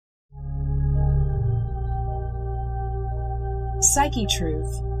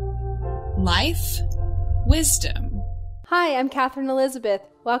Psychetruth. Life, wisdom. Hi, I'm Catherine Elizabeth.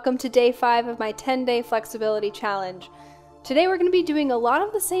 Welcome to day 5 of my 10-day flexibility challenge. Today we're going to be doing a lot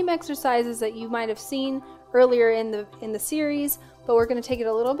of the same exercises that you might have seen earlier in the series, but we're going to take it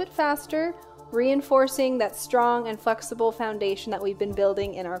a little bit faster, reinforcing that strong and flexible foundation that we've been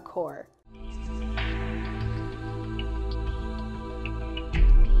building in our core.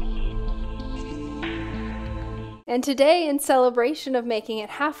 And today, in celebration of making it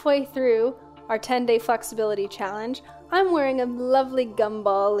halfway through our 10-day flexibility challenge, I'm wearing a lovely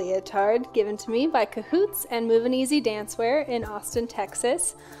gumball leotard given to me by Cahoots and Movin' Easy Dancewear in Austin,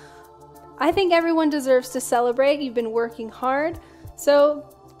 Texas. I think everyone deserves to celebrate. You've been working hard, so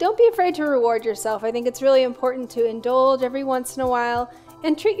don't be afraid to reward yourself. I think it's really important to indulge every once in a while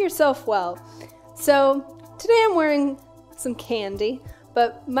and treat yourself well. So today I'm wearing some candy,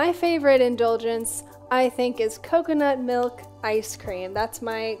 but my favorite indulgence I think is coconut milk ice cream. That's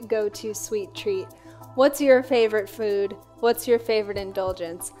my go-to sweet treat. What's your favorite food? What's your favorite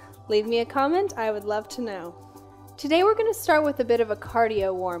indulgence? Leave me a comment, I would love to know. Today we're going to start with a bit of a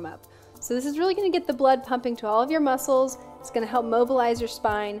cardio warm-up. So this is really going to get the blood pumping to all of your muscles. It's going to help mobilize your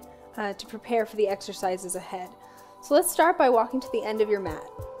spine to prepare for the exercises ahead. So let's start by walking to the end of your mat.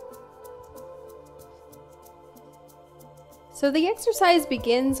 So the exercise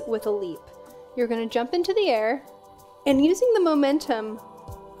begins with a leap. You're going to jump into the air, and using the momentum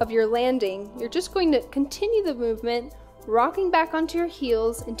of your landing, you're just going to continue the movement, rocking back onto your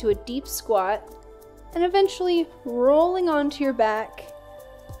heels into a deep squat, and eventually rolling onto your back,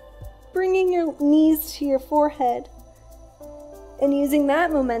 bringing your knees to your forehead, and using that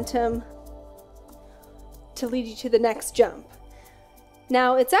momentum to lead you to the next jump.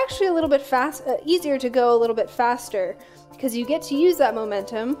 Now, it's actually a little bit easier to go a little bit faster because you get to use that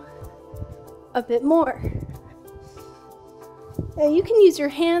momentum a bit more. Now you can use your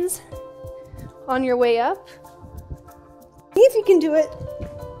hands on your way up. See if you can do it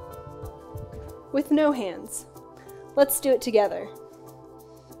with no hands. Let's do it together.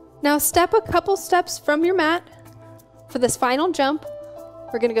 Now step a couple steps from your mat for this final jump.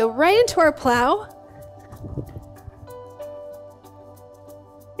 We're going to go right into our plow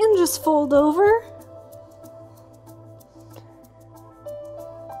and just fold over.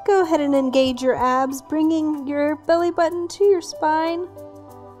 Go ahead and engage your abs, bringing your belly button to your spine,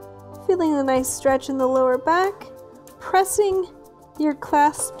 feeling a nice stretch in the lower back, pressing your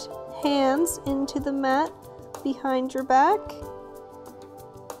clasped hands into the mat behind your back.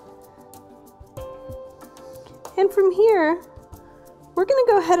 And from here, we're going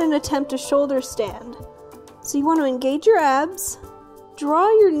to go ahead and attempt a shoulder stand. So you want to engage your abs, draw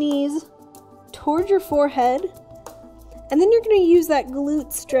your knees toward your forehead, and then you're going to use that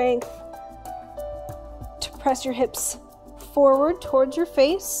glute strength to press your hips forward towards your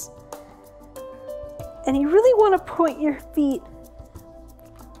face. And you really want to point your feet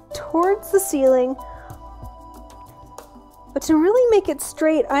towards the ceiling. But to really make it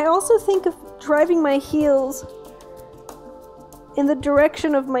straight, I also think of driving my heels in the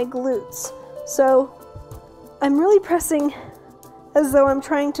direction of my glutes. So I'm really pressing as though I'm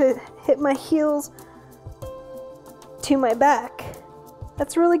trying to hit my heels to my back.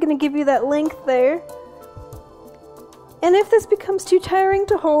 That's really going to give you that length there. And if this becomes too tiring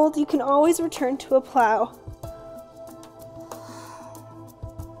to hold, you can always return to a plow.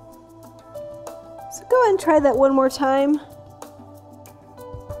 So go ahead and try that one more time.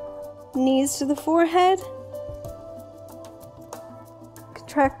 Knees to the forehead.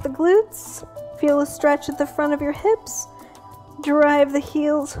 Contract the glutes. Feel a stretch at the front of your hips. Drive the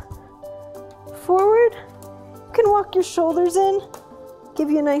heels forward. You can walk your shoulders in, give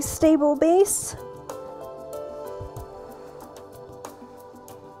you a nice stable base.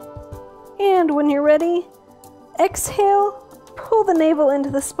 And when you're ready, exhale, pull the navel into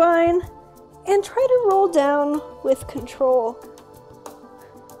the spine, and try to roll down with control.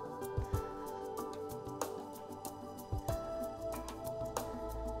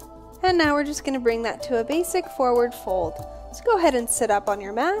 And now we're just going to bring that to a basic forward fold. So go ahead and sit up on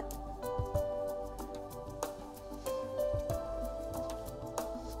your mat.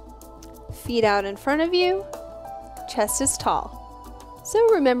 Feet out in front of you, chest is tall. So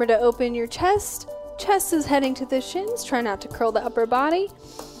remember to open your chest. Chest is heading to the shins. Try not to curl the upper body.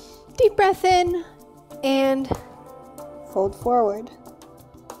 Deep breath in and fold forward.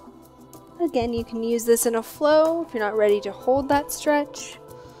 Again, you can use this in a flow if you're not ready to hold that stretch.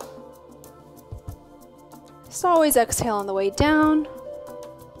 Just always exhale on the way down.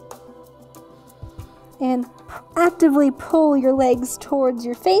 And actively pull your legs towards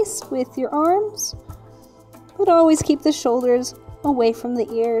your face with your arms. but always keep the shoulders away from the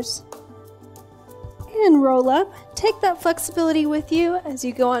ears. And roll up. Take that flexibility with you as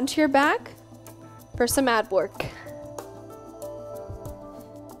you go onto your back for some ab work.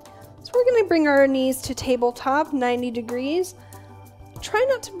 So we're going to bring our knees to tabletop, 90 degrees. Try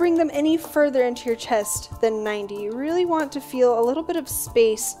not to bring them any further into your chest than 90. You really want to feel a little bit of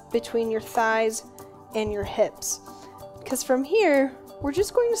space between your thighs and your hips. Because from here, we're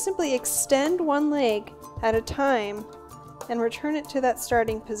just going to simply extend one leg at a time and return it to that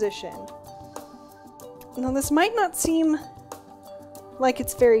starting position. Now this might not seem like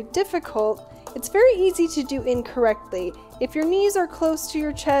it's very difficult. It's very easy to do incorrectly. If your knees are close to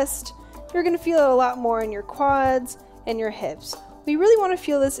your chest, you're going to feel it a lot more in your quads and your hips. We really want to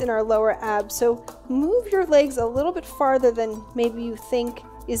feel this in our lower abs, so move your legs a little bit farther than maybe you think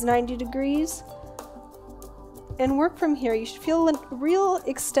is 90 degrees. And work from here. You should feel a real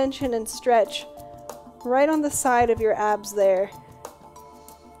extension and stretch right on the side of your abs there.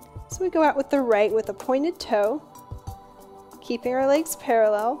 So we go out with the right with a pointed toe, keeping our legs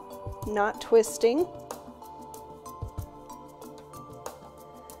parallel, not twisting.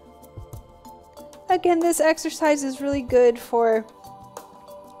 Again, this exercise is really good for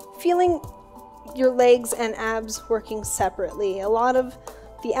feeling your legs and abs working separately. A lot of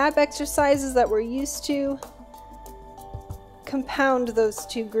the ab exercises that we're used to compound those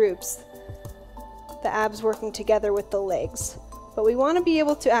two groups, the abs working together with the legs. But we want to be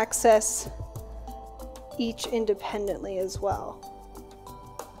able to access each independently as well.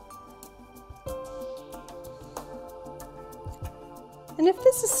 And if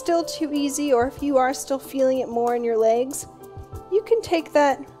this is still too easy, or if you are still feeling it more in your legs, you can take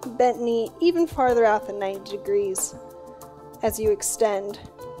that bent knee even farther out than 90 degrees as you extend.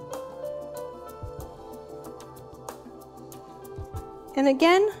 And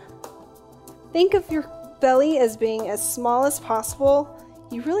again, think of your belly as being as small as possible.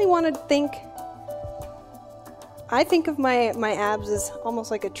 You really want to think, I think of my abs as almost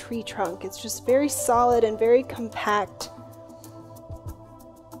like a tree trunk. It's just very solid and very compact.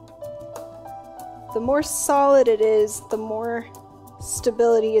 The more solid it is, the more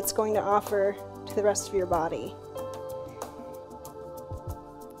stability it's going to offer to the rest of your body.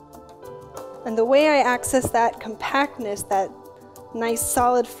 And the way I access that compactness, that nice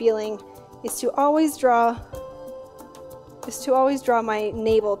solid feeling, is to always draw my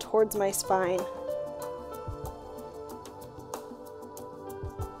navel towards my spine.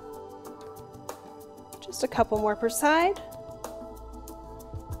 Just a couple more per side.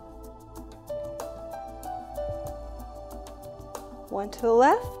 One to the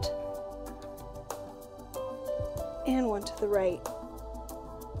left, and one to the right.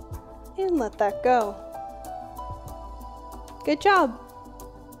 And let that go. Good job.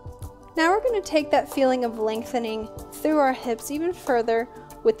 Now we're going to take that feeling of lengthening through our hips even further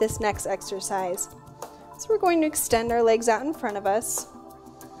with this next exercise. So we're going to extend our legs out in front of us,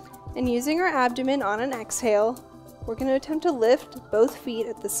 and using our abdomen on an exhale, we're going to attempt to lift both feet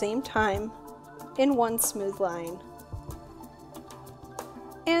at the same time in one smooth line.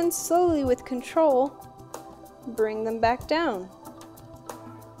 And slowly, with control, bring them back down.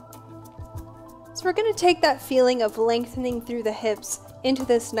 So we're going to take that feeling of lengthening through the hips into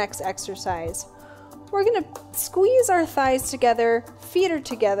this next exercise. We're going to squeeze our thighs together, feet are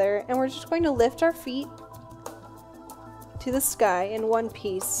together, and we're just going to lift our feet to the sky in one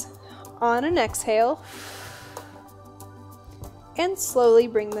piece. On an exhale, and slowly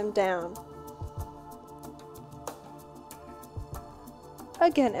bring them down.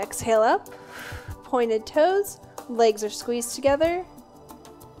 Again, exhale up, pointed toes, legs are squeezed together,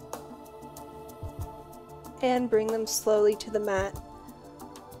 and bring them slowly to the mat.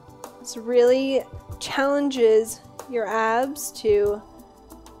 This really challenges your abs to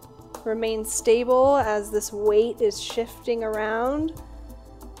remain stable as this weight is shifting around.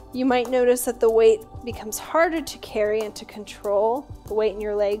 You might notice that the weight becomes harder to carry and to control, the weight in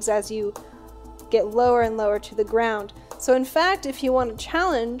your legs, as you get lower and lower to the ground. So in fact, if you want to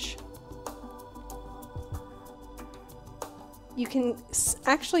challenge, you can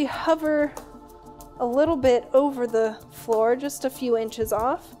actually hover a little bit over the floor, just a few inches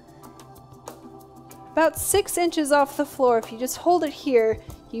off. About 6 inches off the floor. If you just hold it here,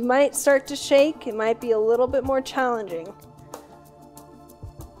 you might start to shake. It might be a little bit more challenging.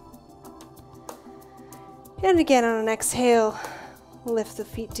 And again, on an exhale, lift the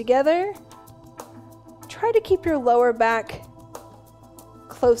feet together. Try to keep your lower back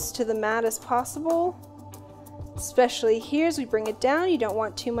close to the mat as possible, especially here as we bring it down. You don't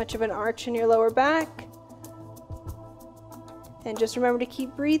want too much of an arch in your lower back. And just remember to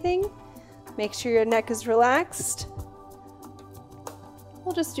keep breathing. Make sure your neck is relaxed.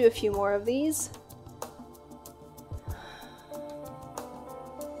 We'll just do a few more of these.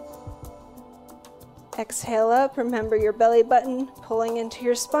 Exhale up. Remember your belly button pulling into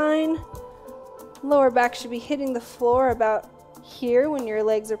your spine. Lower back should be hitting the floor about here when your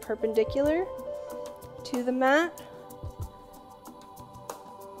legs are perpendicular to the mat.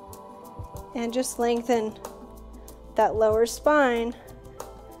 And just lengthen that lower spine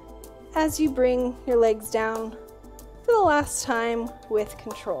as you bring your legs down for the last time with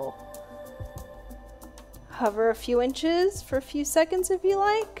control. Hover a few inches for a few seconds if you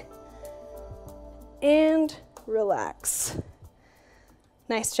like, and relax.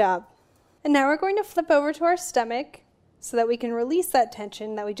 Nice job. And now we're going to flip over to our stomach so that we can release that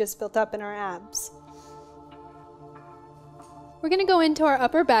tension that we just built up in our abs. We're going to go into our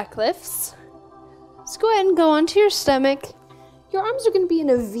upper back lifts. So go ahead and go onto your stomach. Your arms are going to be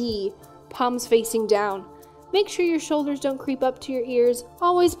in a V, palms facing down. Make sure your shoulders don't creep up to your ears.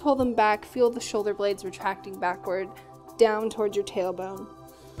 Always pull them back. Feel the shoulder blades retracting backward, down towards your tailbone.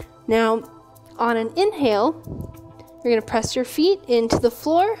 Now, on an inhale, you're going to press your feet into the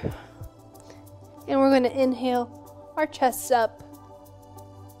floor. And we're going to inhale, our chests up.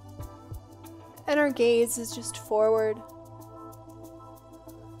 And our gaze is just forward.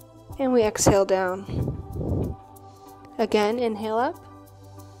 And we exhale down. Again, inhale up.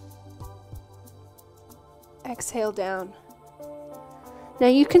 Exhale down. Now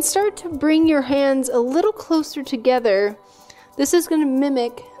you can start to bring your hands a little closer together. This is going to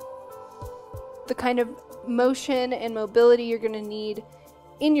mimic the kind of motion and mobility you're going to need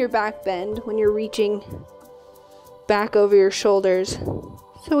in your back bend when you're reaching back over your shoulders.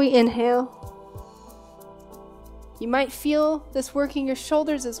 So we inhale. You might feel this working your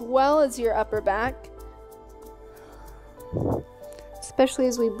shoulders as well as your upper back. Especially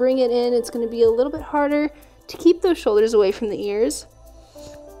as we bring it in, it's going to be a little bit harder to keep those shoulders away from the ears.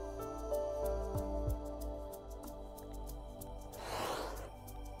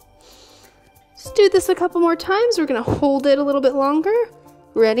 Just do this a couple more times. We're going to hold it a little bit longer.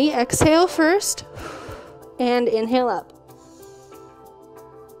 Ready? Exhale first. And inhale up.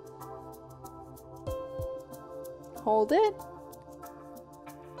 Hold it.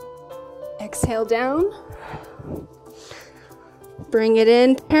 Exhale down. Bring it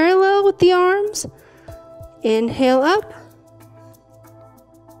in parallel with the arms. Inhale up.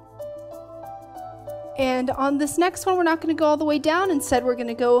 And on this next one, we're not going to go all the way down. Instead, we're going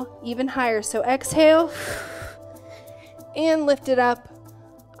to go even higher. So exhale and lift it up.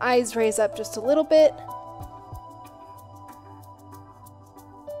 Eyes raise up just a little bit.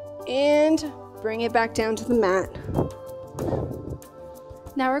 And bring it back down to the mat.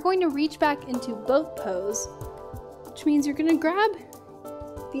 Now we're going to reach back into boat pose, which means you're going to grab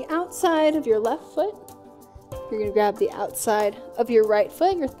the outside of your left foot. You're going to grab the outside of your right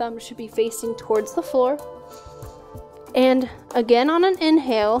foot. Your thumb should be facing towards the floor. And again, on an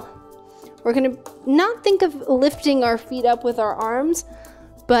inhale, we're going to not think of lifting our feet up with our arms,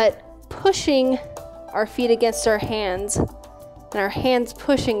 but pushing our feet against our hands, and our hands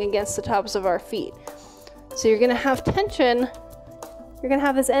pushing against the tops of our feet. So you're going to have tension. You're going to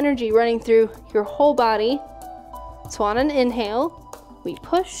have this energy running through your whole body. So on an inhale, we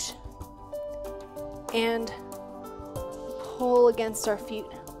push and pull against our feet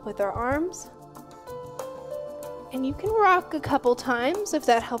with our arms. And you can rock a couple times if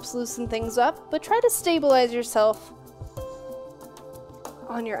that helps loosen things up, but try to stabilize yourself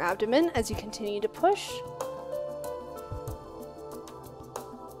on your abdomen as you continue to push.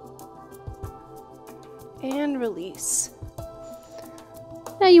 And release.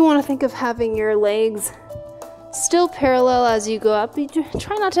 Now you want to think of having your legs still parallel as you go up.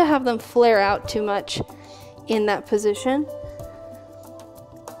 Try not to have them flare out too much in that position.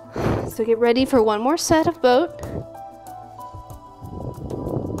 So get ready for one more set of boat.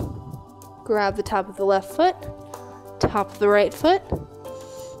 Grab the top of the left foot, top of the right foot.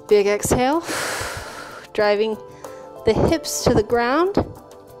 Big exhale, driving the hips to the ground.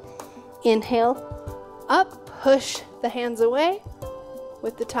 Inhale, up, push the hands away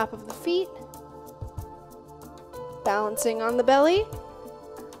with the top of the feet. Balancing on the belly,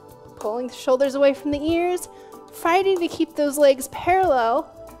 pulling the shoulders away from the ears, fighting to keep those legs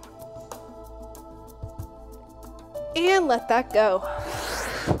parallel, and let that go.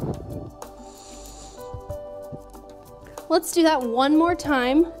 Let's do that one more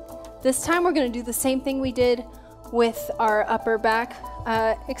time. This time we're going to do the same thing we did with our upper back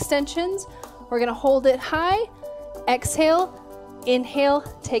extensions. We're going to hold it high, exhale, inhale,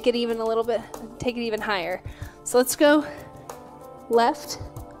 take it even a little bit, take it even higher. So let's go left,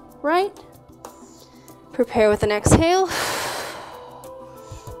 right, Prepare with an exhale.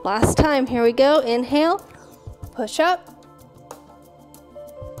 Last time, here we go. Inhale, push up.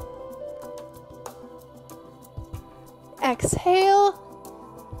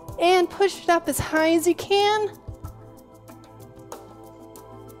 Exhale, and push it up as high as you can.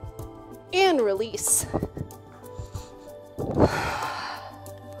 And release.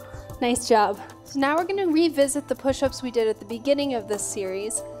 Nice job. So now we're going to revisit the push-ups we did at the beginning of this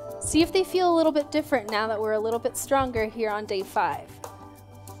series. See if they feel a little bit different now that we're a little bit stronger here on day 5.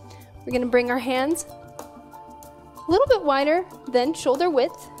 We're going to bring our hands a little bit wider than shoulder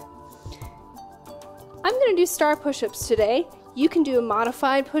width. I'm going to do star push-ups today. You can do a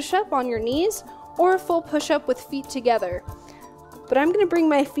modified push-up on your knees or a full push-up with feet together. But I'm going to bring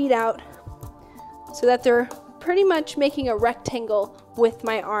my feet out so that they're pretty much making a rectangle with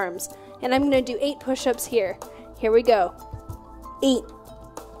my arms. And I'm going to do 8 push-ups here. Here we go. 8.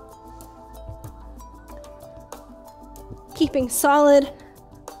 Keeping solid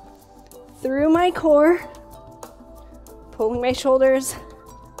through my core. Pulling my shoulders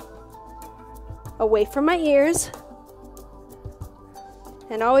away from my ears.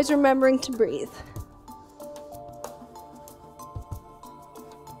 And always remembering to breathe.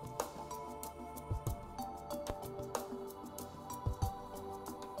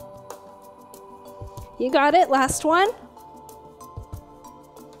 You got it, last one.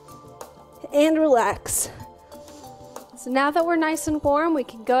 And relax. So now that we're nice and warm, we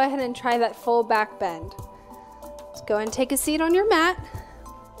can go ahead and try that full back bend. Let's go and take a seat on your mat.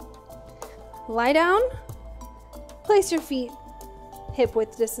 Lie down. Place your feet hip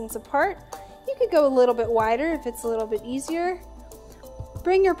width distance apart. You could go a little bit wider if it's a little bit easier.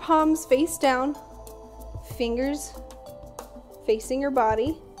 Bring your palms face down, fingers facing your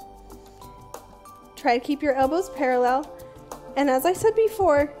body. Try to keep your elbows parallel. And as I said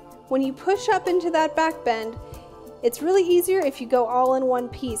before, when you push up into that back bend, it's really easier if you go all in one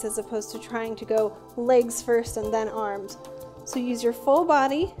piece as opposed to trying to go legs first and then arms. So use your full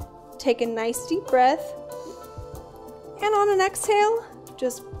body, take a nice deep breath, and on an exhale,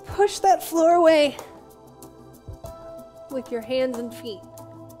 just push that floor away with your hands and feet.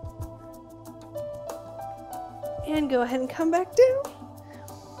 And go ahead and come back down.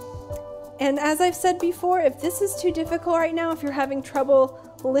 And as I've said before, if this is too difficult right now, if you're having trouble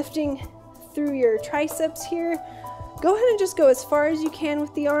lifting through your triceps here, go ahead and just go as far as you can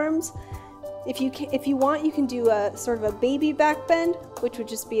with the arms. If you want, you can do a sort of a baby back bend, which would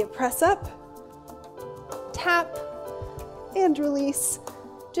just be a press up, tap, and release.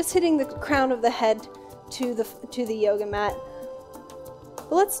 Just hitting the crown of the head to the yoga mat.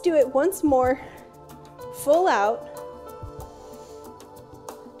 But let's do it once more, full out.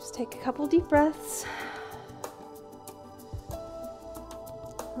 Just take a couple deep breaths.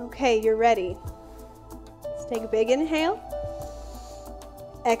 Okay, you're ready. Let's take a big inhale.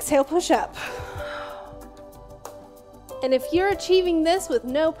 Exhale, push up. And if you're achieving this with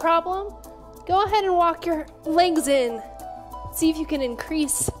no problem, go ahead and walk your legs in. See if you can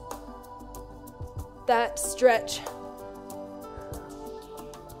increase that stretch.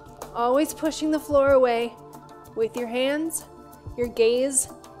 Always pushing the floor away with your hands. Your gaze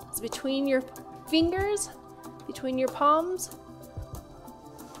is between your fingers, between your palms.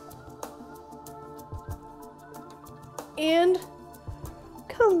 And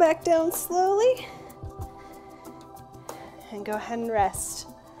come back down slowly. And go ahead and rest.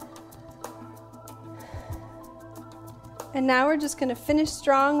 And now we're just going to finish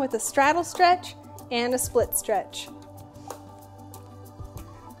strong with a straddle stretch and a split stretch.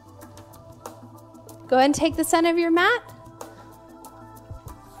 Go ahead and take the center of your mat.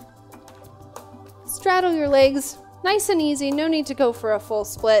 Straddle your legs, nice and easy, no need to go for a full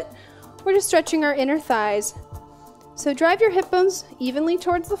split. We're just stretching our inner thighs. So drive your hip bones evenly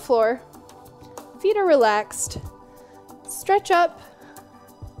towards the floor. Feet are relaxed. Stretch up,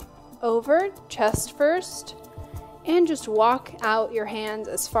 over, chest first, and just walk out your hands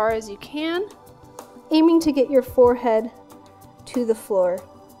as far as you can, aiming to get your forehead to the floor.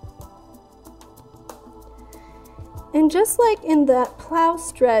 And just like in that plow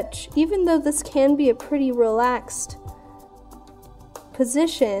stretch, even though this can be a pretty relaxed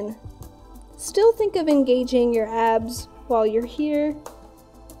position, still think of engaging your abs while you're here.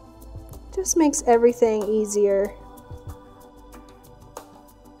 Just makes everything easier.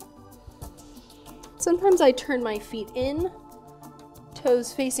 Sometimes I turn my feet in,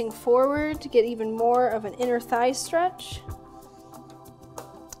 toes facing forward to get even more of an inner thigh stretch.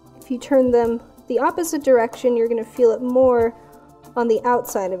 If you turn them the opposite direction, you're going to feel it more on the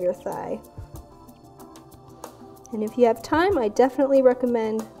outside of your thigh. And if you have time, I definitely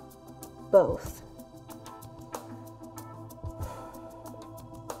recommend both.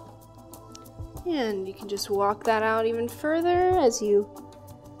 And you can just walk that out even further as you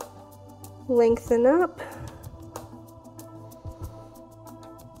lengthen up.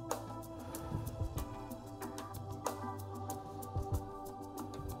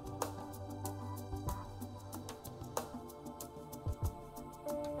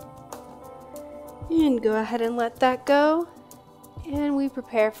 And go ahead and let that go. And we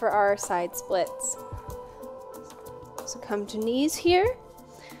prepare for our side splits. So come to knees here.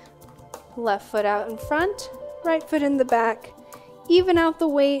 Left foot out in front, right foot in the back. Even out the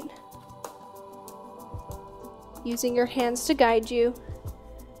weight, using your hands to guide you.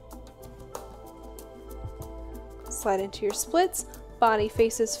 Slide into your splits. Body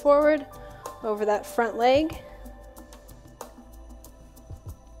faces forward over that front leg.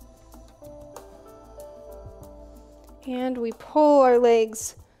 And we pull our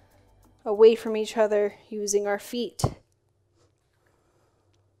legs away from each other using our feet.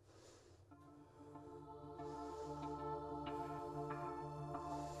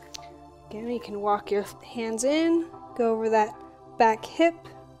 Again, you can walk your hands in, go over that back hip.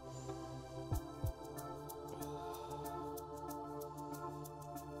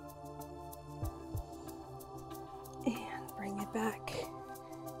 And bring it back.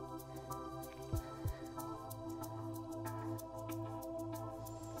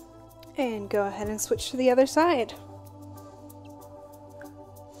 And go ahead and switch to the other side.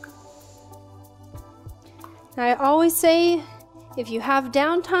 Now, I always say, if you have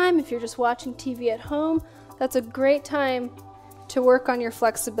downtime, if you're just watching TV at home, that's a great time to work on your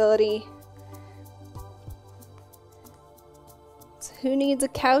flexibility. So who needs a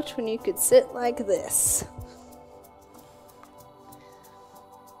couch when you could sit like this?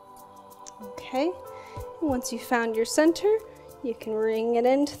 Okay, and once you've found your center, you can bring it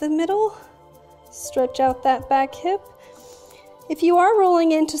into the middle, stretch out that back hip. If you are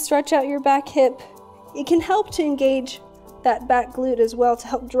rolling in to stretch out your back hip, it can help to engage that back glute as well to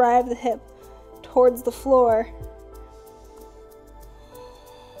help drive the hip towards the floor.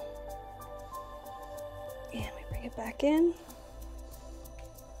 And we bring it back in.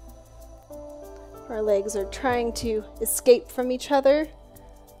 Our legs are trying to escape from each other.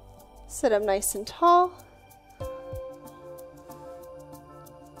 Sit up nice and tall.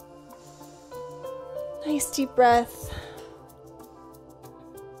 Nice deep breath.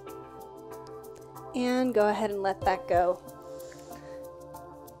 And go ahead and let that go.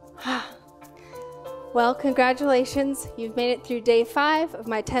 Well, congratulations. You've made it through day 5 of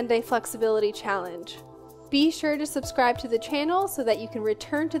my 10-day flexibility challenge. Be sure to subscribe to the channel so that you can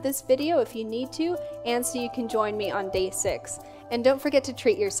return to this video if you need to, and so you can join me on day 6. And don't forget to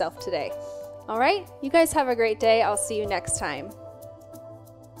treat yourself today. All right, you guys have a great day. I'll see you next time.